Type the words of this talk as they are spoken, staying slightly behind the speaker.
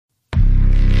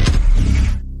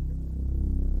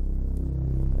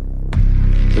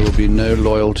be no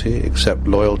loyalty except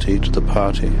loyalty to the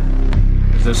party.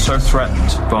 They're so threatened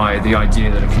by the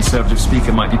idea that a Conservative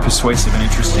speaker might be persuasive and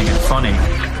interesting and funny.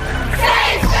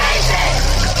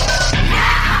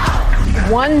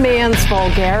 One man's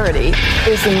vulgarity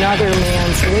is another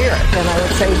man's lyric. And I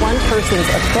would say one person's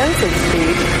offensive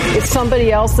speech is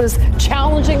somebody else's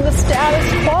challenging the status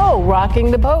quo, rocking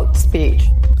the boat speech.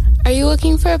 Are you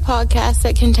looking for a podcast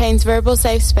that contains verbal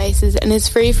safe spaces and is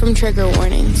free from trigger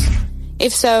warnings?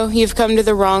 If so, you've come to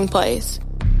the wrong place.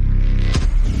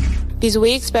 Because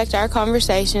we expect our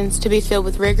conversations to be filled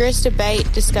with rigorous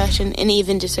debate, discussion, and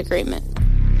even disagreement.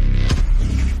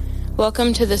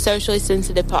 Welcome to the Socially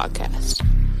Sensitive Podcast.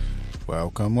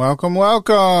 Welcome, welcome,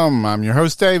 welcome. I'm your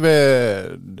host,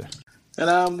 David. And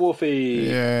I'm Wolfie.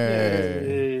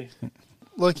 Yay.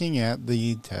 Looking at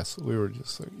the Tesla, we were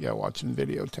just watching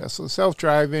video. Tesla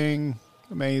self-driving,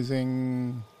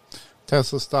 amazing.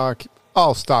 Tesla stock,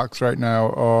 all stocks right now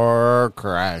are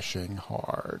crashing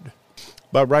hard.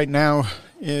 But right now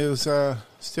is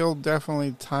still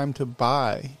definitely time to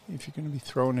buy if you're going to be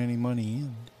throwing any money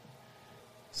in.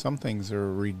 Some things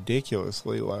are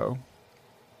ridiculously low.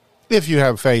 If you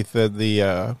have faith that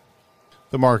the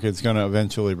market's going to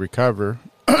eventually recover,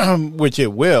 which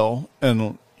it will,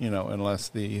 and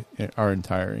unless our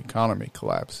entire economy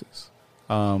collapses.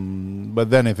 But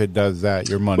then if it does that,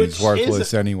 your money's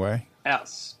worthless anyway.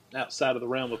 Outside of the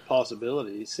realm of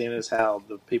possibilities, seeing as how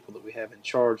the people that we have in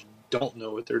charge don't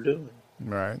know what they're doing.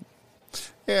 Right.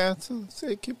 Yeah,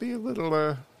 it could be a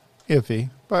little iffy,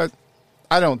 but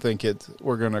I don't think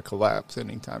we're going to collapse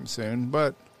anytime soon,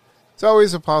 but it's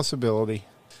always a possibility.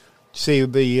 See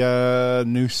the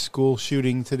new school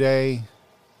shooting today?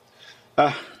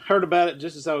 Heard about it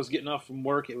just as I was getting off from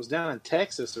work. It was down in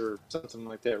Texas or something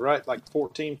like that, right? Like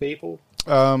 14 people?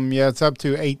 Yeah, it's up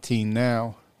to 18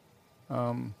 now.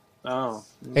 Okay.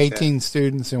 18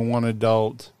 students and one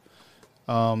adult.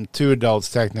 2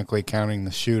 adults technically counting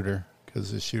the shooter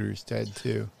because the shooter's dead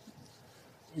too.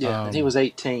 Yeah, and he was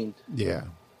 18. Yeah.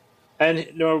 And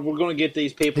we're going to get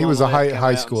these people. He was a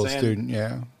high school student,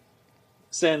 yeah.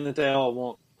 Saying that they all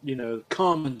want,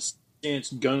 common sense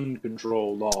gun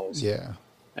control laws. Yeah.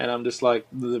 And I'm just like,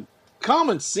 the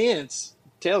common sense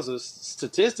tells us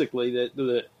statistically that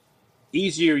the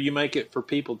easier you make it for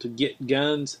people to get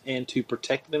guns and to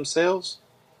protect themselves,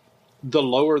 the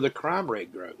lower the crime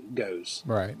rate goes.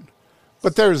 Right.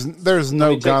 But there's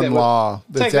no gun law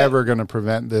that's ever going to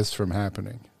prevent this from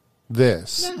happening.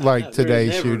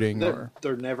 Today's shooting.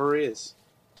 There never is.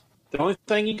 The only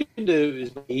thing you can do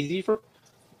is make it easy for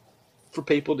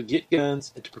people to get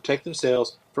guns and to protect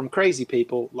themselves from crazy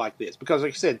people like this. Because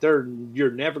like I said,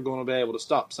 you're never going to be able to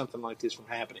stop something like this from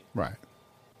happening. Right.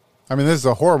 I mean, this is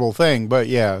a horrible thing, but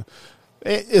yeah,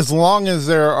 as long as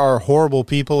there are horrible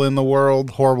people in the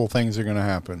world, horrible things are going to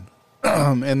happen.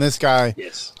 And this guy,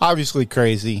 obviously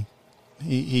crazy.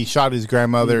 He shot his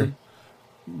grandmother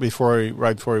right before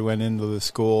he went into the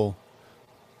school.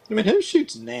 I mean, who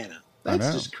shoots Nana?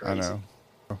 That's just crazy. I know.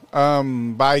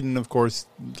 Biden, of course,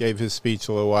 gave his speech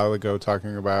a little while ago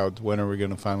talking about when are we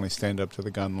going to finally stand up to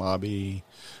the gun lobby?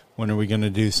 When are we going to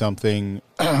do something?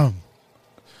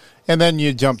 And then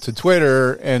you jump to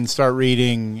Twitter and start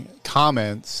reading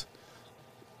comments.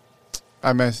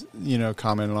 I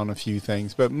commented on a few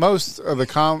things, but most of the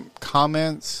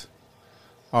comments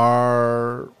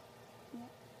are,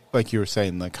 like you were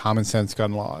saying, the common sense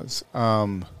gun laws.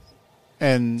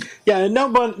 And no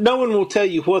one will tell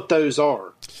you what those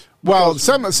are. Well,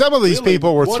 some of these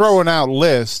people were throwing out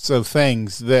lists of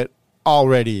things that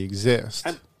already exist.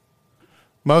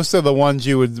 Most of the ones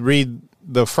you would read,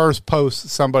 the first post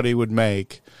somebody would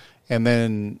make, and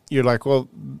then you're like, well,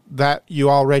 that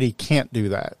you already can't do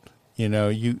that.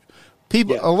 The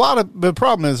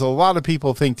problem is a lot of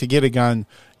people think to get a gun,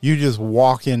 you just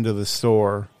walk into the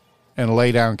store and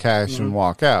lay down cash and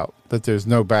walk out, that there's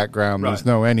no background, there's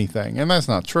no anything. And that's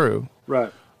not true.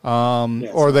 Right.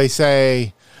 Or they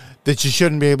say that you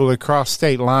shouldn't be able to cross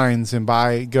state lines and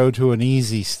go to an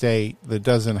easy state that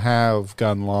doesn't have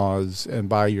gun laws and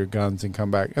buy your guns and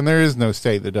come back. And there is no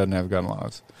state that doesn't have gun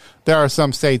laws. There are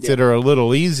some states that are a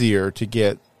little easier to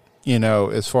get,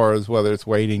 as far as whether it's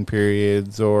waiting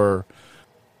periods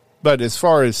but as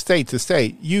far as state to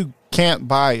state, you can't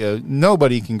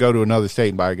nobody can go to another state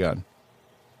and buy a gun.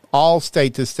 All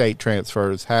state to state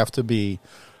transfers have to be,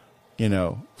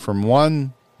 from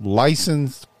one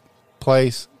licensed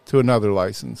place to another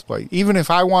licensed place. Even if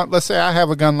let's say I have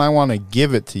a gun and I want to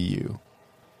give it to you.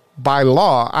 By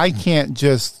law, I can't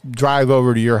just drive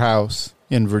over to your house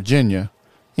in Virginia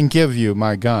and give you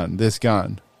this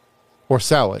gun, or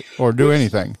sell it, or do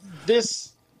anything.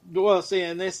 This Well, see,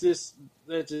 and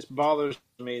that just bothers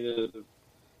me.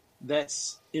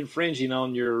 That's infringing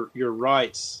on your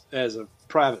rights as a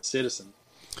private citizen,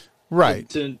 Right.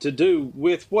 To do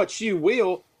with what you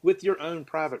will with your own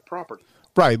private property.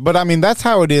 Right, but I mean that's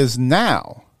how it is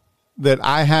now. That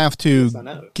I have to Yes, I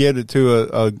know. get it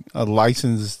to a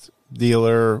licensed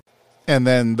dealer, and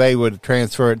then they would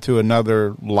transfer it to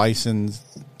another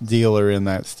licensed dealer in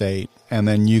that state, and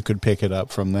then you could pick it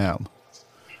up from them.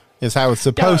 Is how it's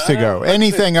supposed to go.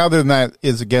 Anything other than that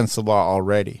is against the law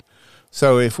already.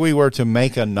 So if we were to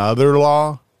make another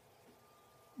law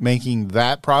making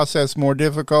that process more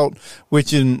difficult,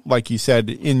 which in, like you said,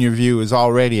 in your view is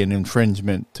already an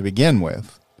infringement to begin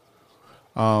with,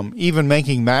 even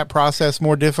making that process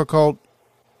more difficult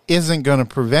isn't going to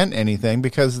prevent anything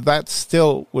because that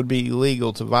still would be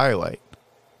illegal to violate.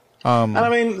 And I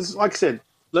mean, like I said,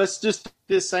 let's just take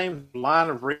this same line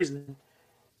of reasoning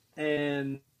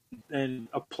and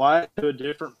apply it to a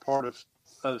different part of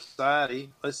society.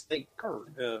 Let's take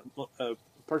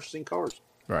purchasing cars.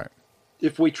 Right.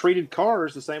 If we treated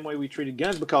cars the same way we treated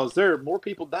guns, because there are more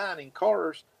people dying in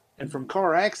cars and from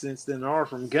car accidents than there are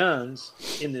from guns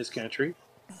in this country.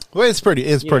 Well, it's pretty.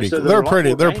 so they're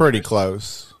pretty dangerous.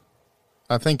 close.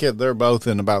 I think they're both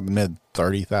in about the mid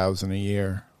 30,000 a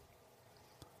year.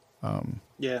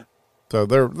 Yeah. So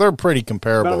they're pretty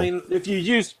comparable. But I mean, if you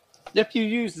use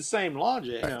the same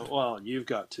logic, well, you've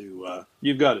got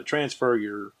to transfer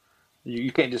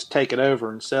you can't just take it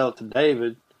over and sell it to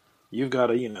David. You've got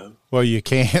to, Well, you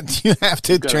can't. You have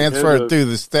to gotta transfer go it through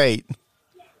the state.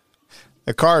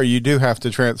 A car, you do have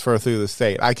to transfer through the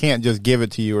state. I can't just give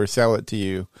it to you or sell it to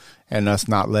you and us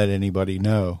not let anybody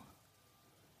know.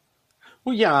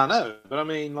 Well, yeah, I know, but I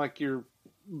mean,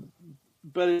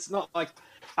 but it's not like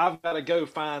I've got to go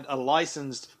find a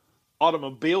licensed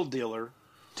automobile dealer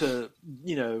to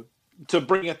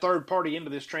bring a third party into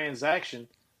this transaction.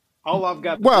 All I've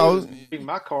got to do is bring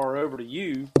my car over to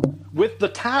you with the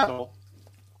title,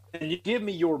 and you give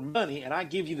me your money, and I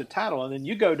give you the title, and then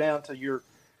you go down to your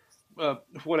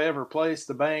whatever place,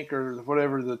 the bank or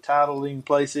whatever the titling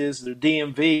place is, the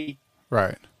DMV,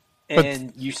 Right.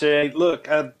 and you say, "Look,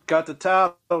 I've got the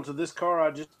title to this car I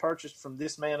just purchased from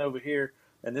this man over here,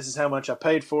 and this is how much I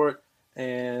paid for it,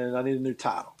 and I need a new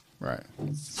title." Right.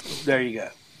 There you go.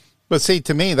 But see,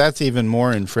 to me, that's even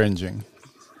more infringing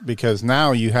because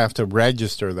now you have to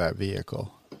register that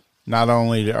vehicle. Not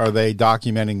only are they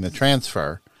documenting the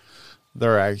transfer,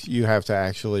 you have to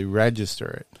actually register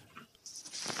it.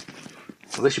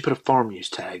 Unless you put a farm use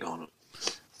tag on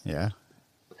it. Yeah.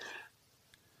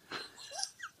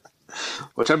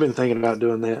 Which I've been thinking about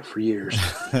doing that for years.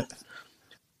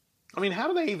 I mean, how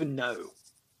do they even know?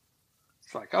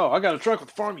 It's like, oh, I got a truck with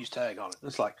a farm use tag on it.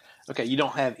 It's like, okay, you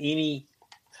don't have any.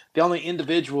 The only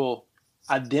individual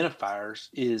identifiers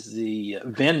is the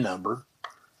VIN number,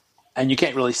 and you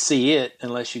can't really see it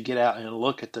unless you get out and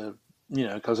look at the,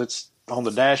 because it's on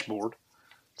the dashboard.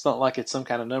 It's not like it's some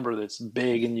kind of number that's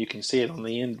big and you can see it on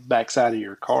the backside of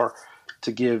your car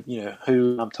to give,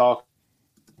 who I'm talking,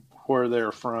 where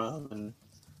they're from, and,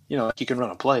 like you can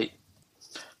run a plate.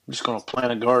 I'm just going to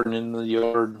plant a garden in the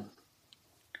yard,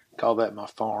 call that my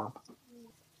farm,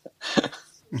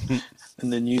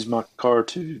 and then use my car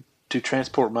to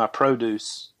transport my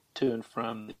produce to and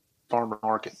from the farmer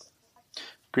market.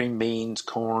 Green beans,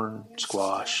 corn,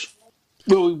 squash.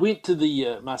 Well, we went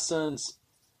to my son's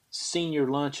senior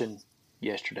luncheon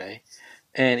yesterday,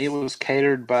 and it was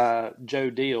catered by Joe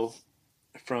Deal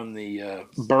from the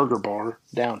Burger Bar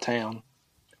downtown.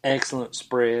 Excellent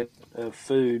spread of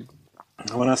food.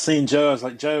 When I seen Joe, I was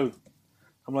like, Joe,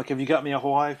 have you got me a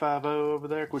Hawaii 5-0 over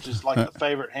there? Which is like the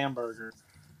favorite hamburger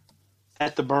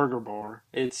at the Burger Bar.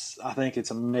 I think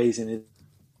it's amazing.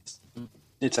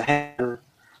 It's a hamburger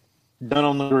done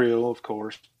on the grill, of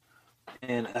course,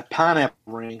 and a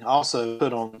pineapple ring also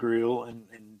put on the grill, and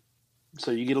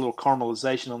so you get a little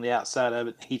caramelization on the outside of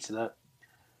it, and heats it up.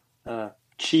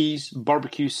 Cheese,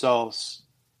 barbecue sauce,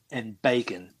 and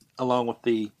bacon, along with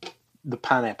the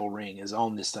pineapple ring, is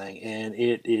on this thing, and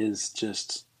it is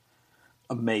just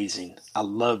amazing. I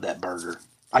love that burger.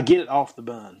 I get it off the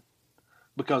bun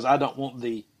because I don't want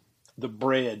the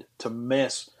bread to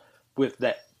mess with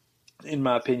that. In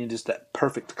my opinion, just that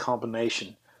perfect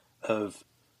combination of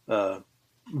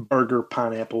burger,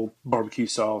 pineapple, barbecue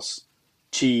sauce,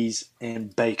 cheese,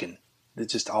 and bacon.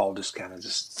 It's just all just kind of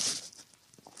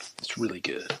it's really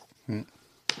good.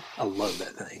 I love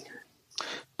that thing.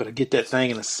 But I get that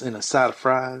thing in a side of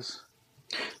fries,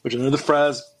 which I know the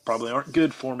fries probably aren't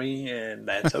good for me, and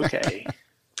that's okay.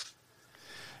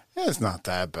 It's not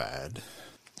that bad.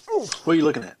 What are you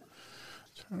looking at?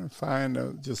 Trying to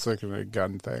find just looking at a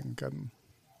gun thing.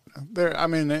 know. I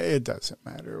mean, it doesn't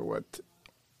matter what.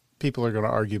 People are going to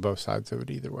argue both sides of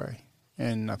it either way,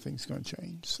 and nothing's going to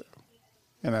change. So,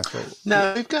 and that's what.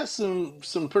 No, we've got some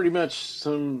pretty much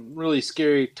some really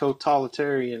scary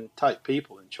totalitarian type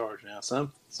people in charge now.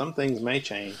 Some things may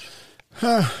change.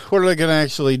 What are they going to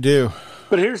actually do?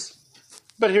 But here's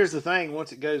the thing: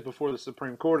 once it goes before the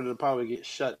Supreme Court, it'll probably get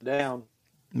shut down.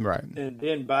 Right. And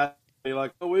then Biden will be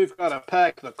like, "Oh, we've got to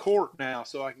pack the court now,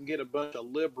 so I can get a bunch of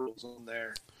liberals on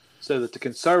there, so that the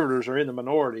conservatives are in the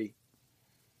minority."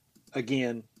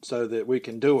 Again, so that we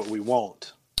can do what we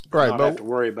want, right? Not have to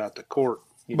worry about the court.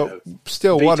 But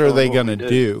still, what are they going to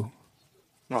do?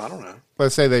 Well, I don't know.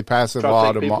 Let's say they pass a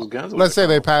law tomorrow. Let's say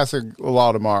they pass a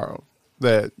law tomorrow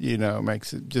that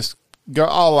makes it just go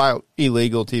all out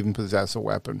illegal to even possess a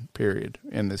weapon. Period.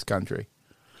 In this country.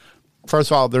 First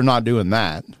of all, they're not doing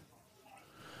that.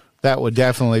 That would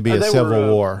definitely be a civil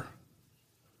war.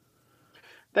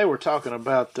 They were talking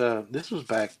about this was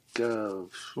back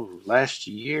last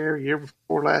year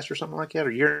before last, or something like that, or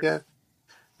a year ago.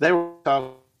 They were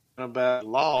talking about a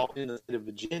law in the state of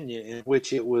Virginia in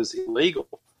which it was illegal.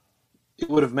 It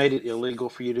would have made it illegal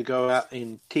for you to go out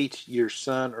and teach your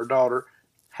son or daughter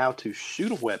how to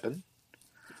shoot a weapon.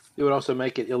 It would also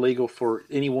make it illegal for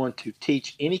anyone to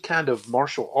teach any kind of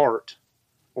martial art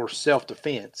or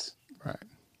self-defense, right?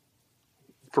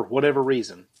 For whatever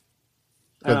reason.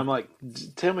 And I'm like,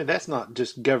 tell me that's not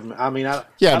just government. I mean,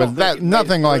 but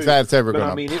nothing like that's ever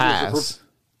going to pass.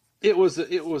 It was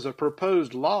a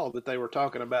proposed law that they were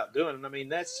talking about doing, and I mean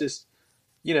that's just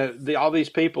all these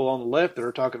people on the left that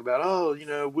are talking about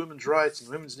women's rights and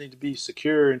women's need to be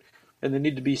secure and they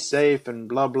need to be safe and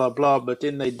blah blah blah. But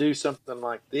then they do something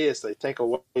like this. They take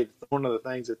away one of the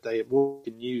things that they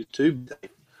can use to be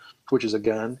safe, which is a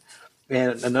gun,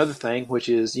 and another thing which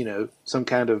is some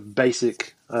kind of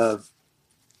basic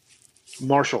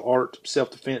martial art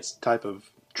self-defense type of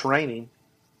training.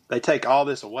 They take all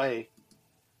this away,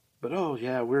 but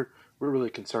we're really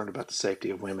concerned about the safety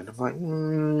of women. I'm like,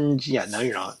 no,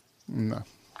 you're not. No,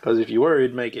 because if you were,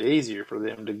 it'd make it easier for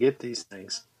them to get these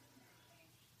things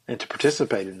and to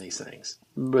participate in these things.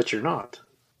 But you're not.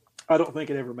 I don't think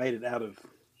it ever made it out of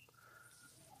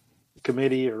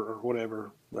committee or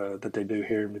whatever that they do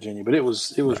here in Virginia. But it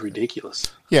was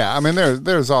ridiculous. Yeah, I mean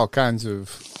there's all kinds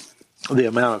of the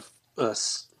amount of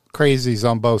crazies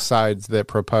on both sides that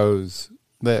propose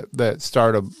that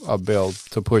start a bill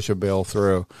to push a bill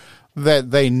through that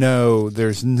they know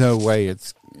there's no way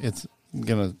it's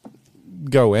gonna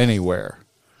go anywhere,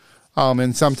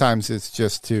 and sometimes it's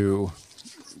just to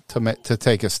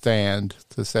take a stand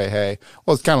to say, hey,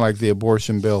 well, it's kind of like the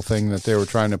abortion bill thing that they were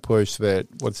trying to push, that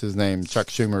what's his name, Chuck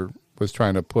Schumer was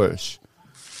trying to push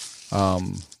a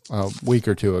week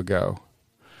or two ago,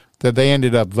 that they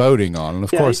ended up voting on. And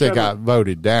of course it got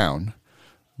voted down,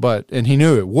 and he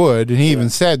knew it would. And he even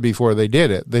said before they did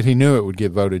it that he knew it would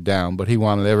get voted down, but he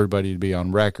wanted everybody to be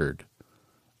on record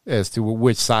as to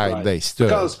which side they stood.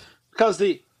 Because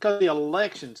the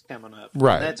election's coming up.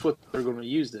 Right. And that's what they're going to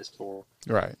use this for.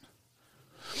 Right.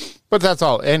 But that's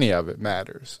all any of it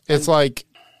matters. It's like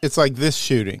this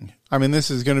shooting. I mean,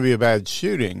 this is going to be a bad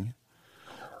shooting.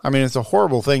 I mean, it's a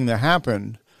horrible thing that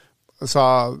happened. I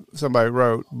saw somebody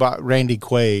wrote, Randy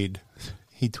Quaid,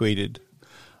 he tweeted,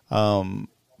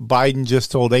 Biden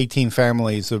just told 18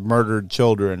 families of murdered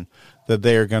children that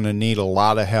they are going to need a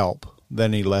lot of help.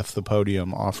 Then he left the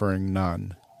podium offering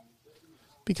none.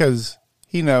 Because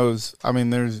he knows, I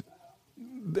mean,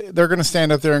 they're going to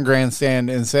stand up there and grandstand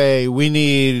and say, we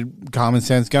need common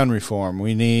sense gun reform.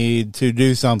 We need to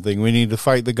do something. We need to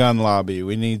fight the gun lobby.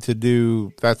 We need to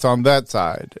do, that's on that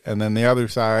side. And then the other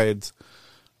sides,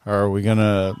 are we going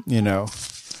to,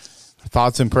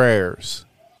 thoughts and prayers.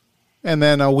 And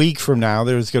then a week from now,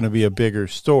 there's going to be a bigger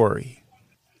story.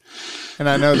 And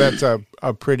I know that's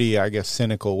a pretty, I guess,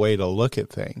 cynical way to look at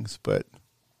things, but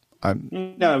but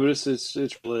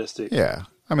it's realistic. Yeah.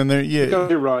 I mean,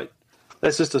 you're right.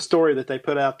 That's just a story that they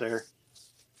put out there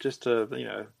just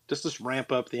to, just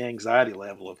ramp up the anxiety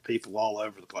level of people all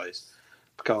over the place.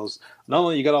 Because not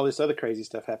only you got all this other crazy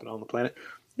stuff happening on the planet,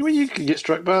 you could get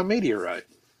struck by a meteorite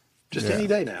just any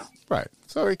day now. Right.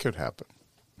 So it could happen.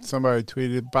 Somebody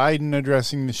tweeted, Biden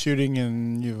addressing the shooting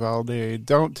in Uvalde.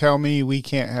 Don't tell me we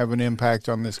can't have an impact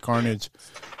on this carnage.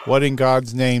 What in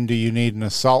God's name do you need an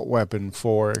assault weapon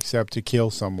for except to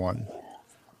kill someone?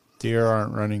 Deer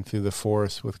aren't running through the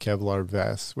forest with Kevlar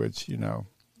vests, which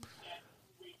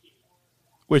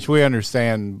we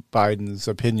understand Biden's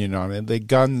opinion on it.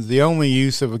 The only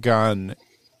use of a gun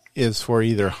is for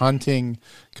either hunting,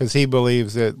 because he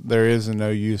believes that there is no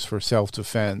use for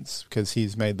self-defense, because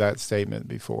he's made that statement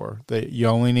before, that you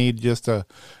only need just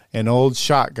an old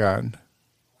shotgun.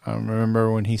 I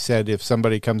remember when he said if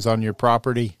somebody comes on your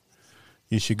property,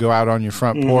 you should go out on your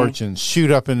front porch and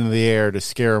shoot up into the air to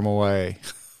scare them away,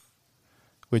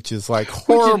 which is like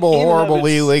horrible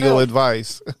illegal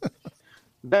advice.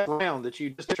 That round that you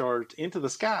discharged into the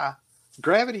sky,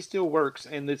 gravity still works,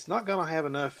 and it's not going to have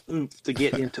enough oomph to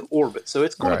get into orbit. So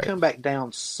it's going to come back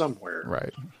down somewhere.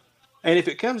 Right. And if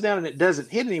it comes down and it doesn't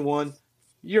hit anyone,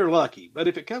 you're lucky. But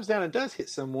if it comes down and does hit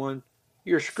someone,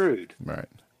 you're screwed. Right.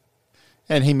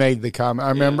 And he made the comment.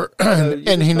 I remember, So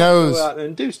and he knows, go out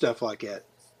and do stuff like that.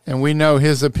 and we know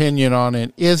his opinion on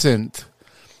it isn't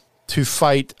to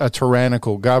fight a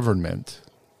tyrannical government,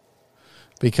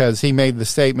 because he made the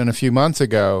statement a few months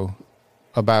ago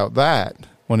about that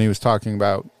when he was talking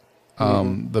about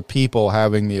the people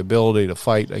having the ability to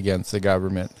fight against the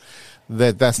government,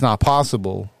 that's not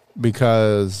possible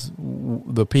because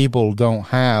the people don't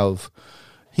have.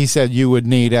 He said you would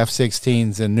need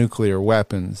F-16s and nuclear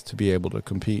weapons to be able to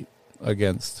compete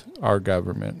against our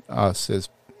government, us as,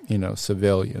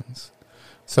 civilians.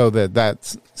 So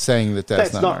that's saying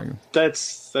that's not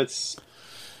that's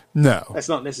no. That's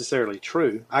not necessarily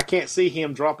true. I can't see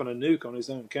him dropping a nuke on his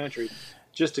own country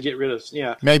just to get rid of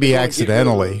maybe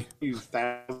accidentally a few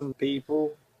thousand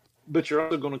people, but you're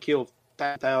also going to kill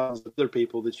thousands of other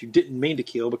people that you didn't mean to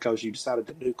kill because you decided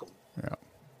to nuke them. Yeah.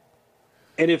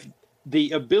 And if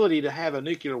the ability to have a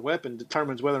nuclear weapon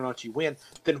determines whether or not you win,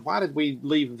 then why did we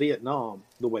leave Vietnam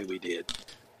the way we did?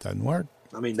 Doesn't work.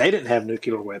 I mean, they didn't have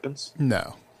nuclear weapons.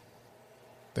 No.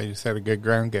 They just had a good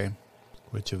ground game.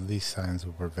 Which of these signs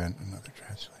will prevent another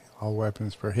tragedy? All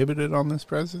weapons prohibited on this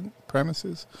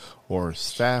premises, or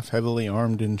staff heavily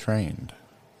armed and trained.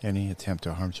 Any attempt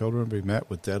to harm children will be met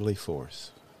with deadly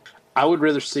force. I would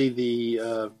rather see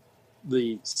the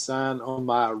sign on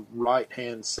my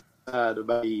right-hand side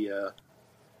about the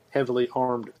heavily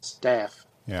armed staff.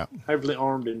 Yeah. Heavily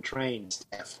armed and trained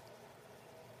staff.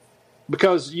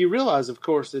 Because you realize, of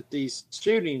course, that these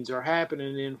shootings are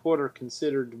happening in what are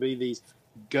considered to be these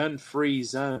gun-free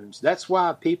zones. That's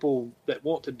why people that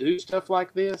want to do stuff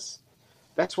like this,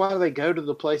 that's why they go to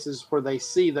the places where they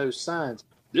see those signs.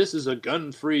 This is a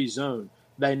gun-free zone.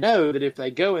 They know that if they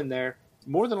go in there,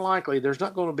 more than likely there's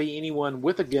not going to be anyone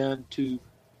with a gun to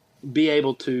be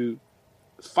able to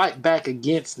fight back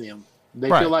against them. They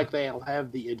feel like they'll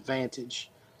have the advantage.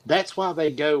 That's why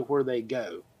they go where they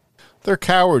go. They're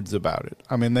cowards about it.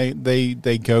 I mean,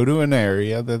 they go to an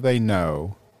area that they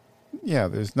know. Yeah,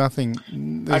 there's nothing.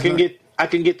 I can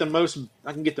get the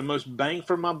most bang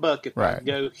for my buck if I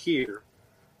go here,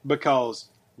 because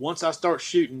once I start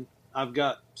shooting, I've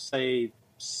got, say,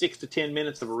 6 to 10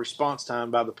 minutes of a response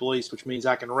time by the police, which means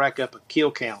I can rack up a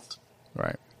kill count.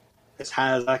 Right. As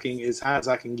high as I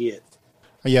can get.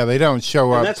 Yeah, they don't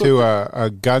show up to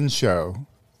a gun show.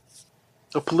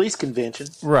 A police convention.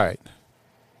 Right.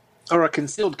 Or a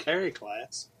concealed carry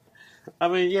class. I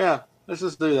mean, yeah, let's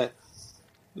just do that.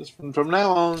 From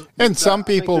now on. And some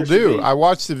people do. I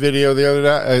watched the video the other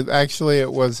day. Actually,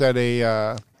 it was at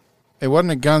it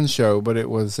wasn't a gun show, but it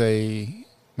was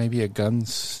maybe a gun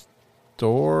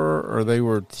store, or they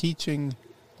were teaching.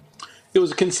 It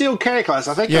was a concealed carry class.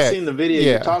 I think I've seen the video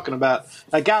you're talking about.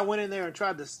 A guy went in there and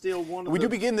tried to steal one of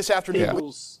begin this afternoon.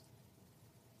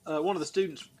 One of the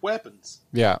students' weapons.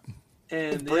 Yeah.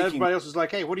 And everybody else was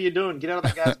like, "Hey, what are you doing? Get out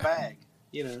of that guy's bag!"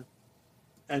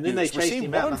 And then they chased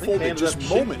him out. Unfolded just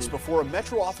moments before a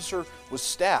Metro officer was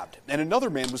stabbed and another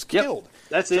man was killed.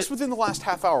 That's it. Just within the last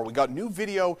half hour, we got new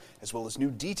video as well as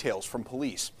new details from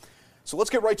police. So let's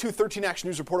get right to 13 Action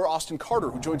News reporter Austin Carter,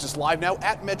 who joins us live now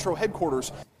at Metro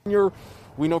headquarters.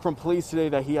 We know from police today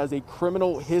that he has a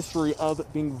criminal history of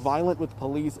being violent with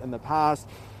police in the past.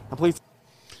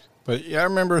 But yeah, I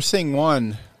remember seeing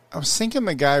one. I was thinking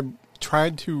the guy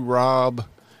tried to rob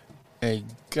a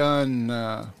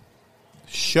gun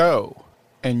show,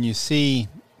 and you see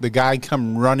the guy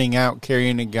come running out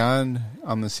carrying a gun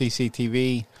on the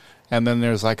CCTV, and then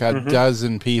there's like a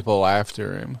dozen people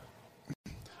after him.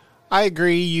 I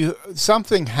agree,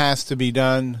 something has to be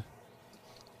done,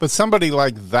 but somebody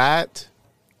like that,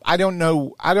 I don't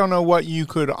know what you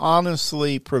could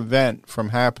honestly prevent from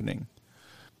happening.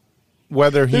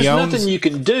 Whether he There's nothing you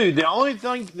can do. The only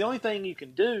thing you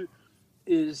can do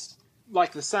is,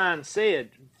 like the sign said,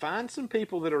 find some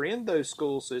people that are in those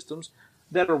school systems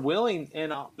that are willing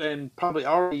and probably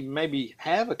already maybe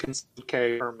have a concealed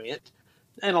carry permit,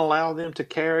 and allow them to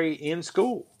carry in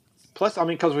school. Plus, I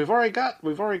mean, because we've already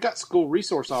got school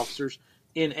resource officers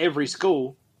in every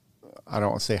school, I don't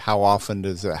want to say how often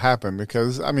does it happen,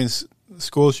 because, I mean,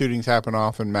 school shootings happen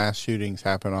often, mass shootings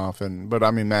happen often, but,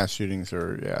 I mean, mass shootings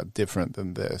are different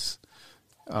than this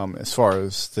as far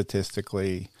as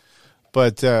statistically.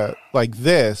 But like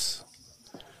this,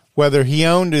 whether he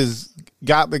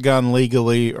got the gun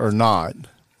legally or not,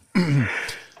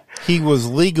 he was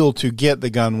legal to get the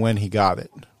gun when he got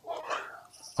it.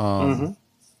 You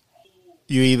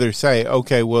either say,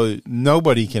 okay, well,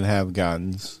 nobody can have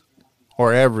guns,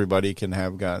 or everybody can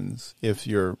have guns if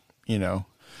you're,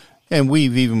 and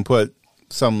we've even put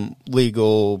some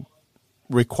legal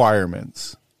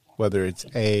requirements, whether it's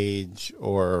age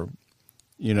or,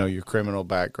 your criminal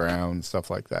background, stuff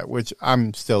like that, which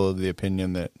I'm still of the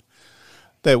opinion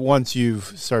that once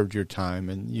you've served your time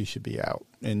and you should be out.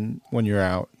 And when you're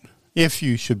out, if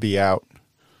you should be out,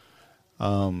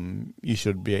 you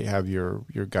should have your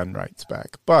gun rights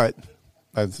back. But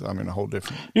that's, a whole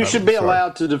different. You should be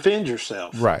allowed to defend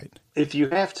yourself, right? If you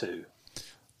have to.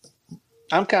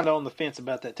 I'm kind of on the fence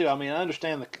about that too. I mean, I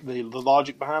understand the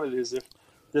logic behind it is if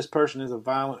this person is a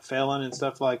violent felon and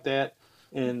stuff like that,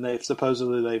 and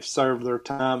they've served their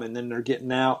time and then they're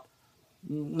getting out.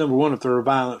 Number one, if they're a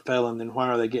violent felon, then why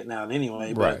are they getting out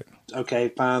anyway? Right. But, okay,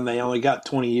 fine. They only got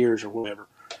 20 years or whatever.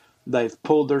 They've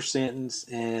pulled their sentence,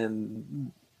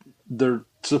 and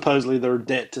supposedly their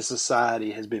debt to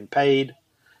society has been paid.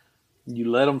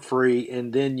 You let them free,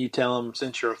 and then you tell them,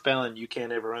 since you're a felon, you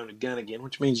can't ever own a gun again,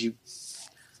 which means you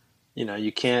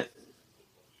can't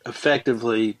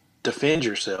effectively defend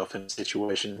yourself in a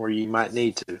situation where you might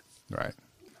need to. Right.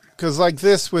 Because like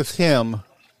this with him,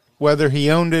 whether he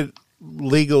owned it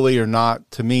legally or not,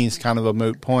 to me is kind of a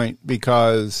moot point,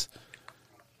 because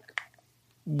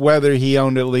whether he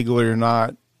owned it legally or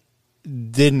not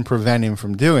didn't prevent him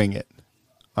from doing it.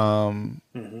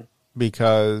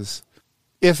 Because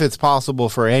if it's possible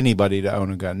for anybody to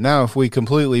own a gun. Now, if we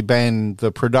completely ban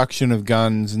the production of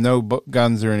guns, no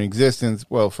guns are in existence,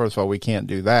 well, first of all, we can't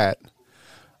do that.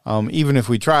 Even if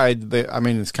we tried,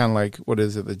 it's kind of like, what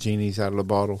is it, the genie's out of the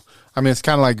bottle. It's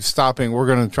kind of like we're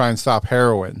going to try and stop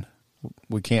heroin.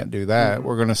 We can't do that.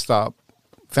 We're going to stop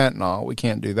fentanyl. We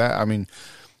can't do that.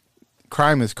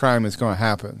 Crime is going to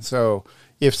happen. So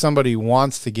if somebody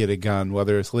wants to get a gun,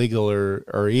 whether it's legal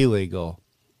or illegal,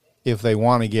 if they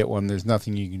want to get one, there's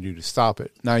nothing you can do to stop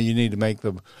it. Now you need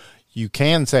to you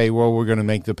can say, well, we're going to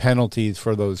make the penalties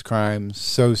for those crimes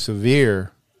so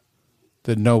severe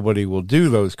that nobody will do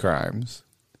those crimes.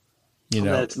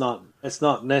 That's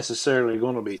not necessarily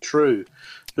going to be true.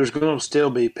 There's going to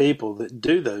still be people that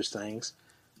do those things.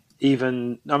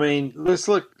 Let's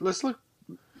look.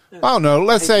 Oh no!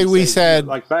 Let's say we said,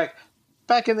 like back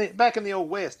in the old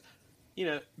West,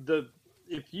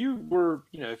 if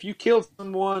you killed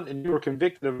someone and you were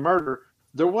convicted of murder,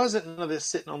 there wasn't none of this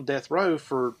sitting on death row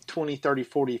for 20, 30,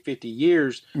 40, 50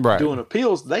 years doing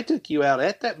appeals. They took you out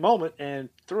at that moment and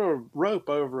threw a rope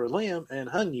over a limb and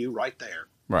hung you right there.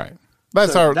 Right.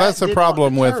 That's the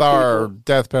problem with our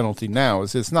death penalty now,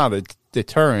 is it's not a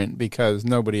deterrent because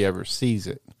nobody ever sees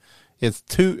it. It's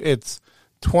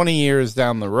 20 years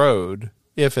down the road,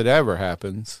 if it ever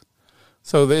happens.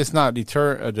 So it's not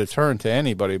a deterrent to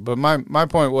anybody. But my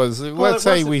point was, let's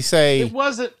say we say it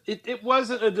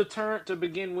wasn't a deterrent to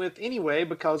begin with anyway,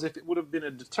 because if it would have been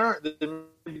a deterrent, then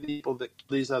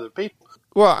these other people.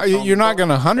 Well, you're not going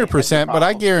to 100%, but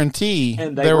I guarantee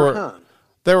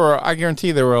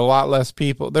there were a lot less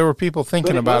people. There were people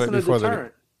thinking about it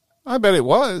before. I bet it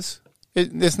was.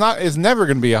 It's never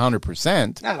going to be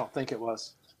 100%. I don't think it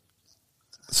was.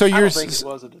 So I don't think it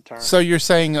was a deterrent. So you're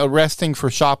saying arresting for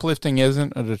shoplifting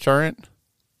isn't a deterrent?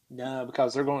 No,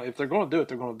 because if they're going to do it,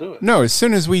 they're going to do it. No, as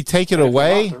soon as we take it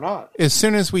away, they're not. As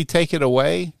soon as we take it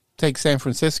away, take San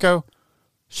Francisco,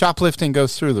 shoplifting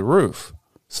goes through the roof.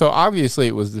 So obviously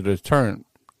it was the deterrent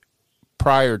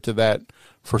prior to that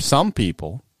for some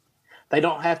people. They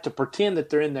don't have to pretend that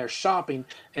they're in there shopping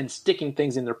and sticking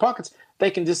things in their pockets. They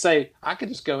can just say, I could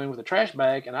just go in with a trash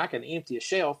bag and I can empty a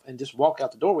shelf and just walk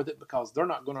out the door with it, because they're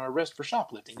not going to arrest for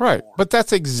shoplifting right anymore. But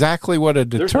that's exactly what a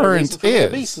deterrent There's no reason for them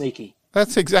to be is. Sneaky.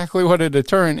 That's exactly what a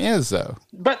deterrent is, though.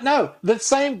 But no, the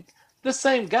same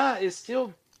guy is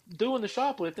still doing the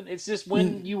shoplifting. It's just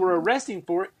when you were arresting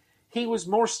for it, he was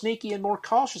more sneaky and more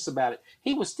cautious about it.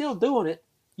 He was still doing it.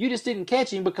 You just didn't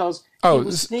catch him because he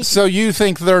was sneaky. So you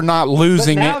think they're not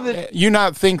losing it? You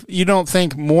don't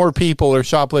think more people are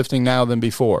shoplifting now than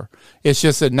before? It's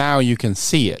just that now you can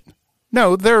see it.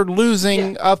 No, they're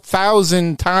losing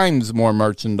 1,000 times more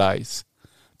merchandise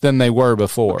than they were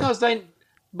before. Because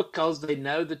they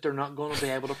know that they're not going to be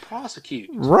able to prosecute.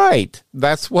 Right.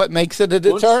 That's what makes it a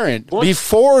deterrent.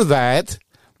 Before that,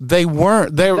 They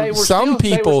weren't. Some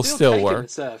people still were.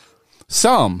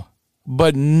 Some,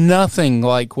 but nothing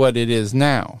like what it is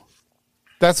now.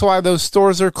 That's why those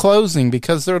stores are closing,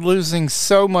 because they're losing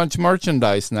so much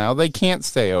merchandise now. They can't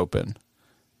stay open.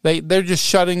 They're just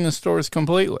shutting the stores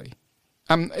completely.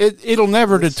 It'll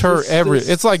never deter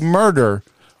It's like murder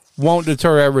won't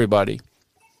deter everybody.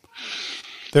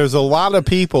 There's a lot of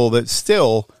people that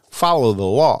still follow the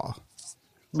law.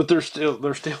 But they're still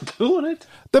doing it.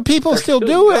 The people still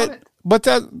do it, but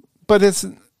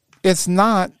it's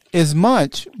not as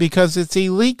much because it's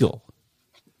illegal.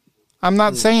 I'm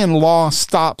not saying law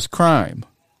stops crime.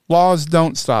 Laws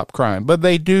don't stop crime, but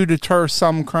they do deter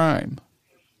some crime.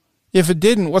 If it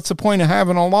didn't, what's the point of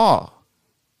having a law?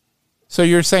 So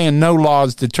you're saying no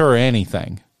laws deter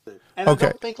anything? And I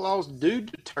don't think laws do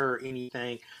deter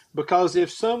anything, because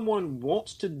if someone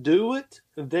wants to do it,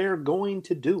 they're going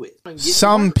to do it.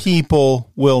 Some people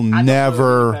will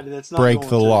never break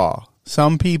the law.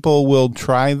 Some people will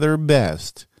try their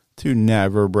best to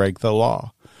never break the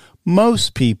law.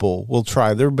 Most people will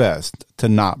try their best to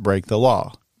not break the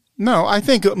law. No, I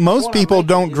think most people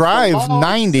don't drive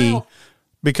 90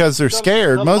 because they're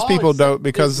scared. Most people don't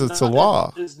because it's a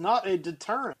law. It's not a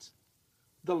deterrent.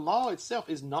 The law itself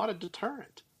is not a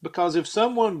deterrent. Because if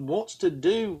someone wants to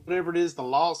do whatever it is the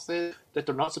law says that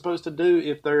they're not supposed to do,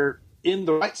 if they're in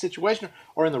the right situation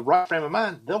or in the right frame of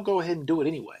mind, they'll go ahead and do it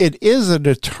anyway. It is a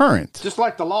deterrent. Just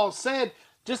like the law said,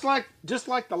 just like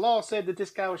the law said that this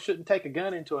guy shouldn't take a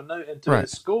gun into a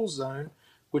school zone,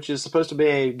 which is supposed to be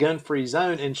a gun-free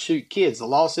zone, and shoot kids. The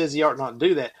law says he ought not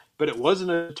do that, but it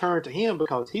wasn't a deterrent to him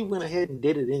because he went ahead and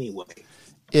did it anyway.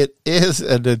 It is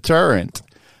a deterrent,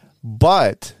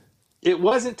 but it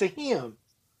wasn't to him.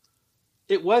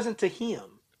 It wasn't to him.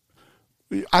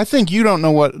 I think you don't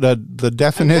know what the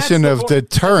definition of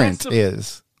deterrent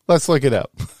is. Let's look it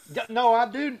up. No, I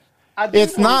do.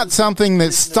 It's not something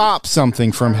that stops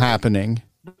something from happening.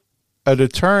 A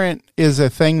deterrent is a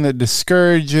thing that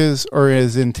discourages or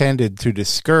is intended to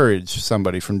discourage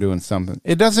somebody from doing something.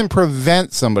 It doesn't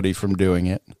prevent somebody from doing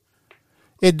it.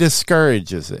 It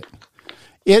discourages it.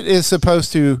 It is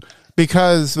supposed to,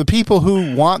 because the people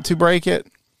who want to break it,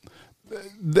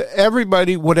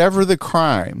 everybody, whatever the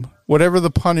crime, whatever the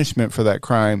punishment for that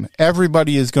crime,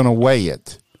 everybody is going to weigh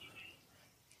it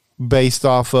based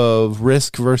off of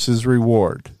risk versus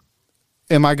reward.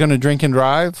 Am I going to drink and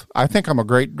drive? I think I'm a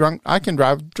great drunk. I can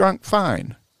drive drunk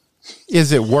fine.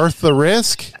 Is it worth the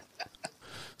risk?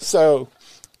 So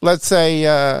let's say,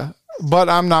 but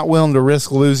I'm not willing to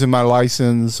risk losing my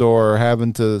license or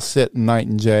having to sit a night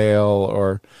in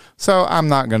jail, so I'm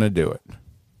not going to do it.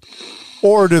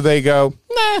 Or do they go,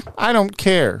 nah, I don't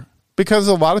care? Because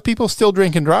a lot of people still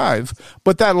drink and drive,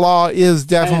 but that law is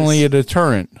definitely a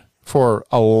deterrent for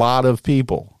a lot of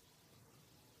people.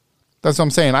 That's what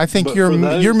I'm saying. I think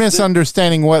you're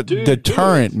misunderstanding what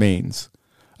deterrent means.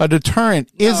 A deterrent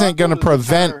isn't going to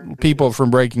prevent people from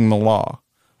breaking the law.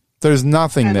 There's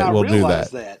nothing that will do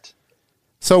that.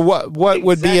 So what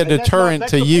would be a deterrent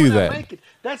to you then?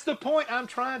 That's the point I'm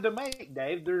trying to make,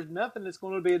 Dave. There's nothing that's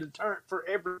going to be a deterrent for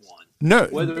everyone. No,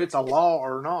 whether it's a law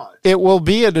or not. It will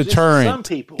be a deterrent. Some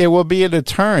people. It will be a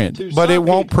deterrent, but it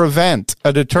won't prevent.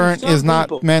 A deterrent is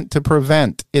not meant to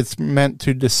prevent. It's meant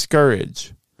to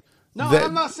discourage. No,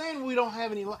 I'm not saying we don't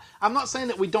have any. I'm not saying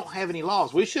that we don't have any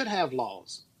laws. We should have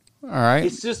laws. All right.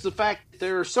 It's just the fact that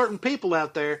there are certain people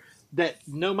out there that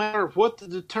no matter what the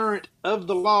deterrent of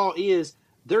the law is,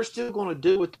 they're still going to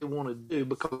do what they want to do,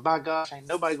 because by gosh, ain't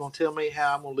nobody going to tell me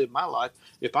how I'm going to live my life.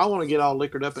 If I want to get all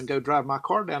liquored up and go drive my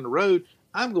car down the road,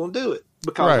 I'm going to do it,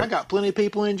 because I got plenty of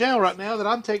people in jail right now that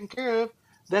I'm taking care of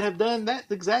that have done that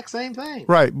exact same thing.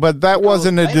 Right, but that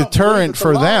wasn't a deterrent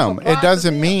for them. It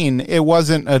doesn't mean it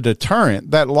wasn't a deterrent.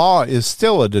 That law is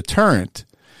still a deterrent.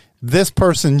 This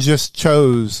person just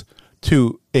chose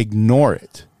to ignore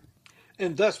it.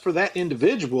 And thus, for that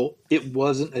individual, it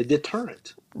wasn't a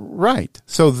deterrent. Right.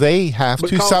 So they have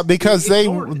to stop because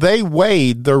they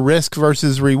weighed the risk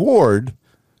versus reward,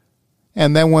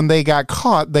 and then when they got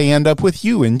caught, they end up with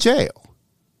you in jail.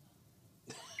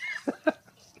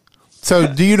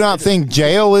 So do you not think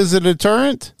jail is a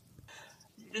deterrent?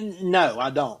 No, I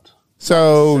don't.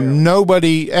 So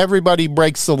everybody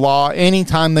breaks the law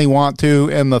anytime they want to,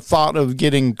 and the thought of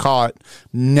getting caught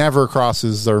never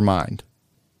crosses their mind.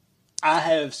 I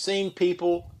have seen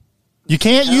people. You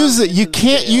can't use it. You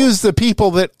can't use the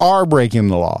people that are breaking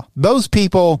the law. Those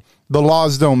people, the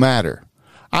laws don't matter.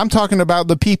 I'm talking about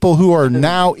the people who are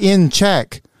now in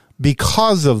check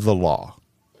because of the law.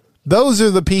 Those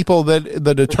are the people that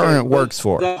the deterrent works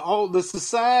for. The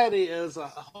society as a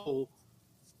whole,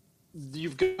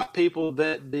 you've got people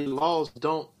that the laws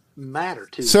don't matter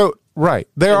to them. So, right.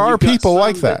 There are people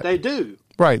like that. They do.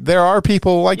 Right. There are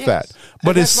people like that.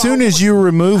 But as that's soon my as point. you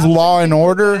remove law and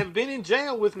order, Have been in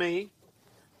jail with me.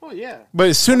 Well, yeah. but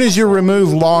as soon as you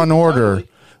remove law and order, Totally.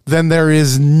 then there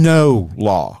is no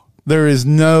law. There is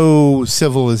no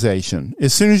civilization.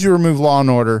 As soon as you remove law and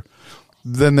order,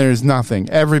 then there's nothing.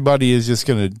 Everybody is just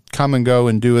going to come and go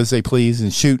and do as they please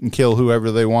and shoot and kill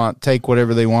whoever they want, take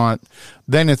whatever they want.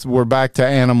 Then we're back to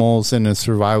animals and the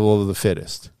survival of the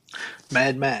fittest.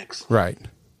 Mad Max. Right.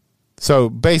 So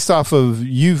based off of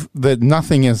that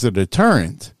nothing is a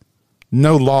deterrent,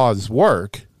 no laws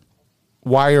work.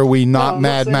 Why are we not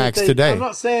Mad Max today? I'm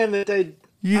not saying that I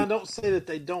don't say that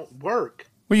they don't work.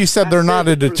 Well, you said they're not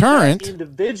a that for deterrent. that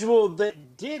individual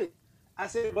that did it. I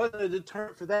said it wasn't a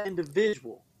deterrent for that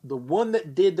individual, the one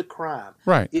that did the crime.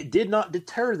 Right. It did not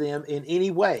deter them in any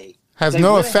way. Has They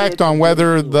no went effect ahead on and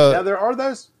whether did it anyway. Now, the there are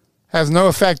those. has no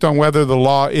effect on whether the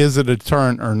law is a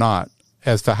deterrent or not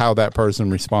as to how that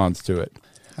person responds to it.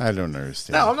 I don't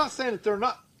understand. No, I'm not saying that they're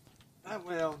not.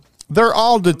 Well, They're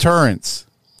all deterrents.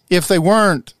 If they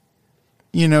weren't,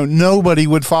 nobody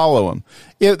would follow them.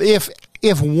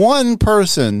 If one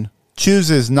person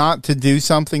chooses not to do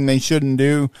something they shouldn't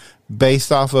do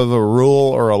based off of a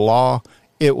rule or a law,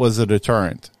 it was a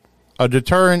deterrent. A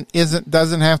deterrent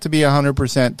doesn't have to be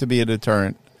 100% to be a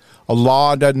deterrent. A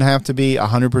law doesn't have to be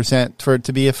 100% for it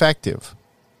to be effective.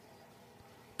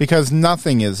 Because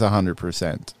nothing is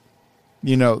 100%.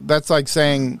 That's like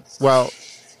saying, well,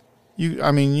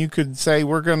 you could say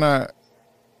we're going to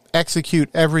execute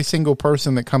every single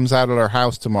person that comes out of our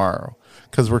house tomorrow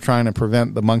because we're trying to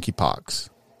prevent the monkeypox.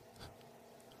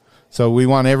 So we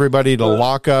want everybody to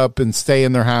lock up and stay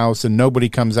in their house and nobody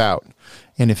comes out.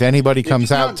 And if anybody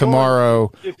comes out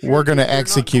tomorrow, we're going to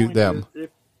execute them.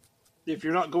 If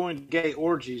you're not going to gay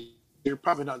orgies, you're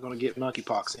probably not going to get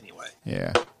monkeypox anyway.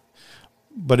 Yeah.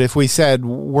 But if we said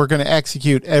we're going to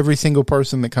execute every single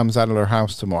person that comes out of their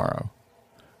house tomorrow,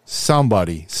 some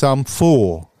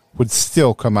fool would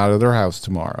still come out of their house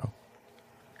tomorrow.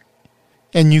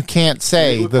 And you can't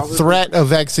say the threat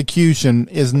of execution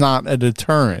is not a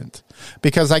deterrent,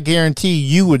 because I guarantee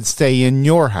you would stay in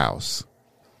your house.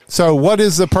 So what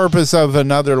is the purpose of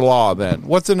another law then?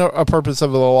 What's a purpose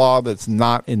of a law that's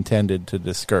not intended to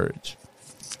discourage?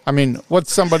 I mean,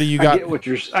 what's somebody you got?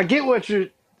 I get what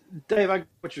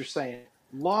you're saying.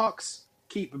 Locks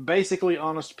keep basically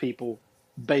honest people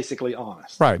basically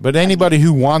honest. Right, but anybody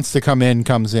who wants to come in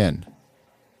comes in.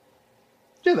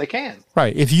 Yeah, they can.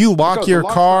 Right. If you lock your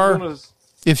car,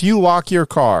 if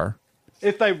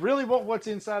they really want what's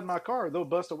inside my car, they'll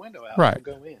bust a window out right. and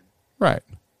go in. Right.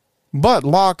 But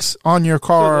locks on your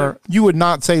car, you would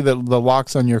not say that the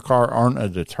locks on your car aren't a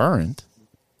deterrent.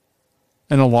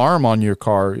 An alarm on your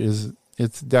car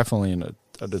it's definitely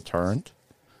a deterrent.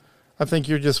 I think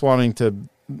you're just wanting to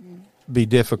be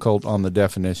difficult on the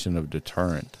definition of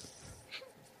deterrent.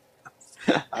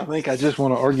 I think I just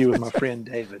want to argue with my friend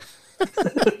David.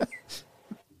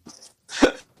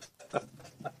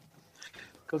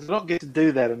 Because I don't get to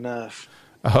do that enough.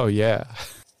 Oh yeah.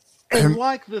 And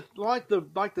like the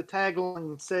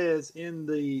tagline says in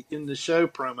the show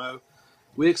promo,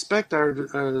 we expect our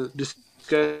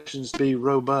discussions to be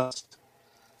robust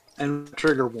and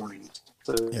trigger warnings.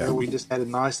 So we just had a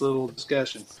nice little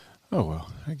discussion. Oh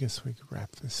well, I guess we could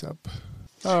wrap this up.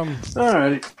 All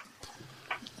right.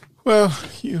 Well,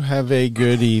 you have a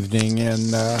good evening,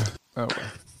 and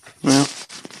well,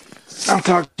 I'll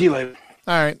talk to you later.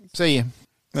 All right, see you.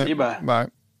 See you, bye. Bye.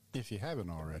 If you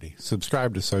haven't already,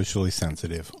 subscribe to Socially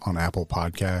Sensitive on Apple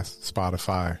Podcasts,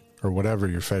 Spotify, or whatever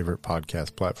your favorite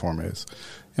podcast platform is.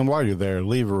 And while you're there,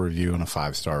 leave a review and a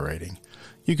 5-star rating.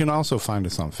 You can also find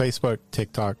us on Facebook,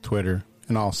 TikTok, Twitter,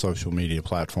 and all social media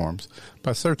platforms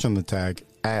by searching the tag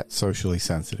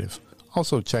 @SociallySensitive.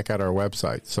 Also, check out our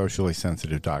website,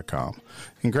 sociallysensitive.com,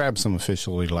 and grab some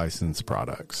officially licensed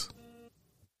products.